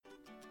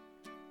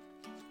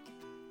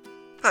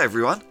Hi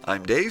everyone,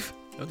 I'm Dave.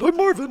 And I'm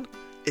Marvin.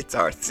 It's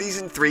our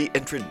Season 3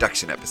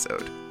 introduction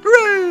episode.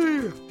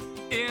 Hooray!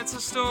 It's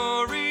a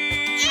story.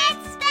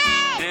 It's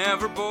big.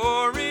 Never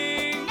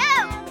boring.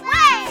 No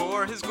way.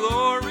 For His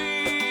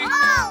glory.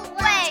 Always.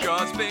 It's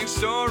God's big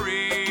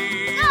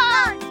story.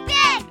 God's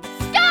big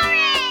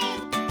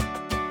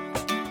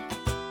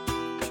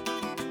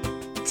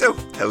story. So,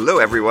 hello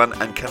everyone,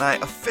 and can I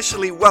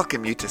officially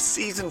welcome you to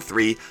Season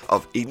 3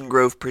 of Eden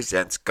Grove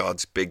Presents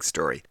God's Big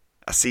Story,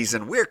 a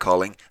season we're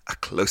calling A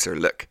Closer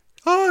Look.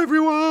 Hi,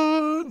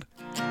 everyone.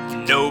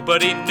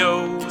 Nobody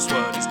knows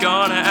what he's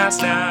gonna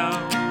ask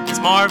now. It's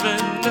Marvin,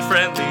 the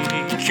friendly,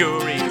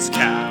 curious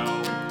cow.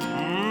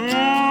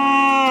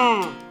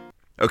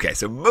 Okay,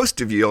 so most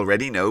of you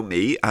already know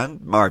me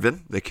and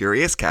Marvin, the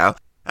Curious Cow,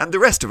 and the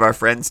rest of our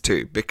friends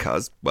too,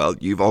 because, well,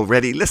 you've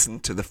already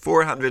listened to the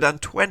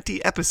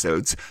 420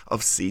 episodes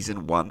of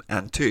Season 1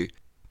 and 2.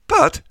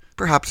 But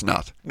perhaps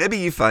not. Maybe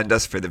you found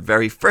us for the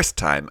very first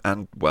time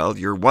and, well,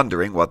 you're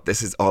wondering what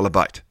this is all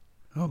about.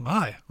 Oh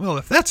my. Well,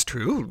 if that's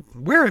true,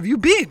 where have you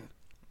been?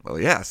 Well,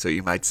 yeah, so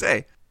you might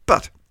say.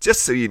 But,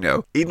 just so you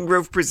know, Eden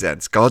Grove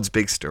Presents God's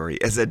Big Story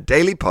is a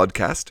daily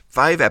podcast,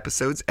 5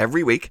 episodes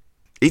every week.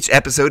 Each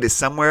episode is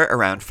somewhere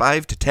around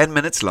 5 to 10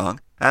 minutes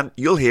long, and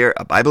you'll hear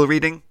a Bible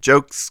reading,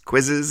 jokes,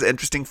 quizzes,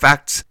 interesting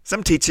facts,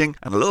 some teaching,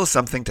 and a little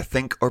something to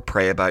think or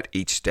pray about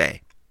each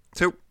day.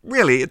 So,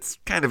 really, it's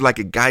kind of like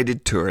a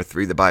guided tour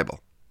through the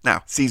Bible.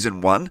 Now,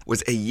 Season 1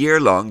 was a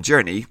year-long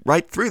journey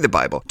right through the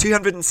Bible,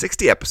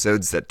 260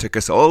 episodes that took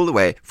us all the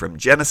way from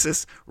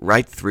Genesis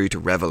right through to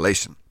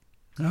Revelation.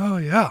 Oh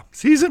yeah,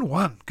 Season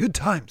 1. Good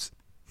times.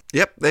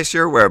 Yep, they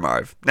sure were,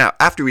 Marv. Now,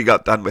 after we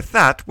got done with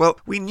that, well,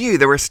 we knew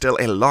there were still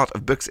a lot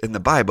of books in the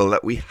Bible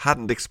that we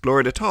hadn't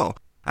explored at all.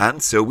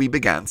 And so we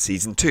began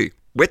Season 2,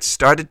 which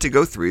started to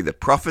go through the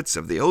prophets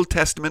of the Old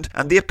Testament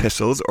and the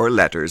epistles or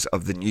letters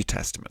of the New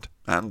Testament.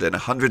 And in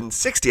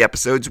 160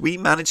 episodes, we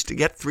managed to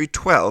get through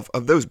 12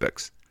 of those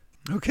books.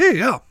 Okay,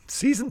 yeah,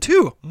 Season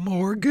 2.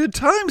 More good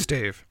times,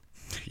 Dave.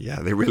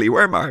 Yeah, they really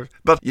were, Marv.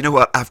 But you know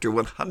what? After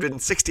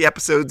 160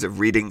 episodes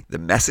of reading the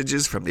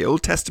messages from the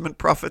Old Testament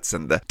prophets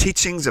and the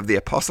teachings of the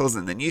apostles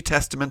in the New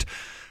Testament,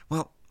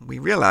 well, we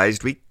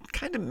realized we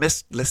kind of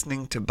missed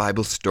listening to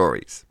Bible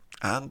stories.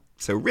 And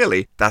so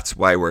really, that's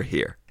why we're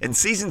here. In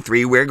Season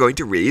 3, we're going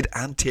to read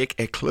and take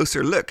a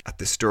closer look at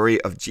the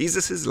story of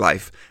Jesus'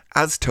 life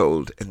as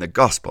told in the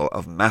Gospel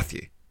of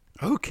Matthew.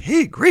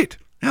 Okay, great.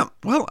 Yeah,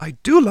 well, I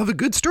do love a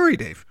good story,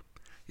 Dave.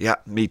 Yeah,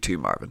 me too,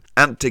 Marvin.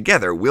 And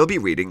together we'll be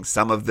reading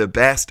some of the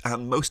best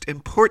and most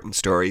important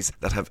stories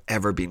that have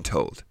ever been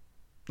told.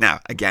 Now,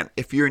 again,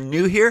 if you're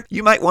new here,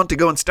 you might want to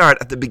go and start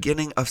at the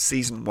beginning of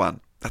Season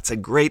 1. That's a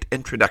great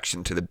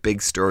introduction to the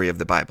big story of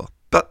the Bible.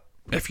 But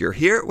if you're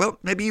here, well,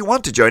 maybe you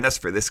want to join us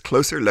for this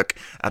closer look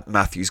at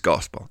Matthew's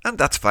Gospel, and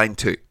that's fine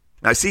too.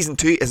 Now, Season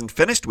 2 isn't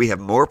finished. We have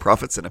more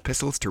prophets and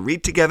epistles to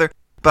read together,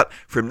 but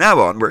from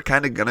now on, we're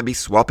kind of going to be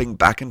swapping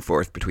back and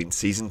forth between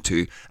Season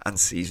 2 and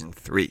Season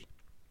 3.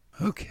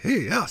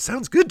 Okay, yeah,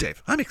 sounds good,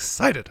 Dave. I'm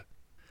excited.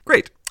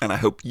 Great, and I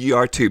hope you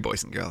are too,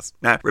 boys and girls.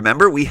 Now,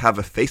 remember, we have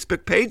a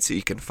Facebook page, so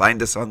you can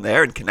find us on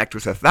there and connect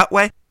with us that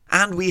way,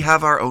 and we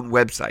have our own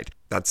website.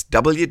 That's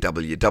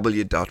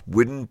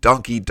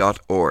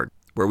www.woodendonkey.org,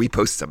 where we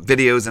post some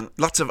videos and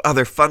lots of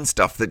other fun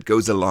stuff that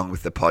goes along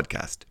with the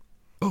podcast.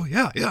 Oh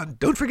yeah, and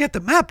don't forget the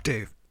map,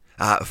 Dave.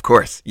 Of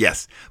course,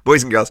 yes.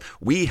 Boys and girls,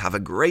 we have a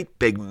great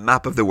big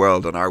map of the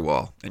world on our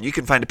wall, and you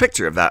can find a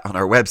picture of that on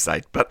our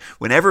website. But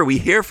whenever we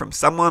hear from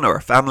someone or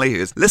a family who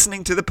is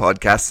listening to the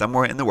podcast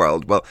somewhere in the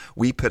world, well,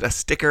 we put a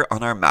sticker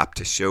on our map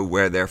to show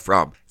where they're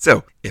from.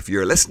 So, if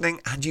you're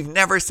listening and you've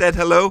never said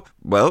hello,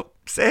 well,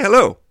 say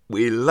hello.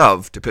 We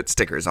love to put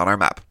stickers on our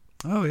map.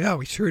 Oh yeah,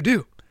 we sure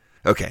do.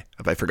 Okay,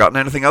 have I forgotten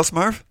anything else,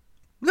 Marv?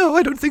 No,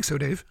 I don't think so,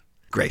 Dave.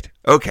 Great.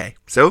 Okay,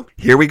 so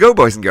here we go,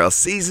 boys and girls.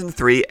 Season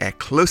 3, a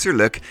closer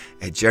look,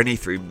 a journey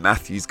through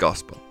Matthew's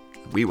Gospel.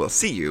 We will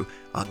see you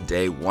on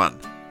day 1.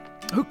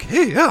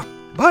 Okay, yeah.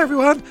 Bye,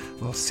 everyone.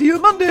 We'll see you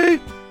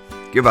Monday.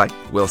 Goodbye.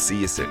 We'll see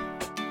you soon.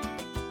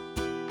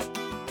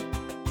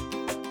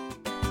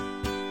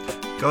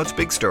 God's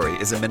Big Story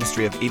is a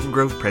ministry of Eden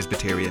Grove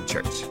Presbyterian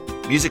Church.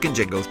 Music and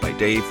jingles by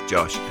Dave,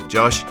 Josh, and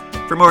Josh.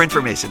 For more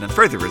information and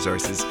further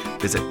resources,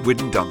 visit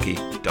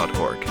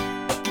woodendonkey.org.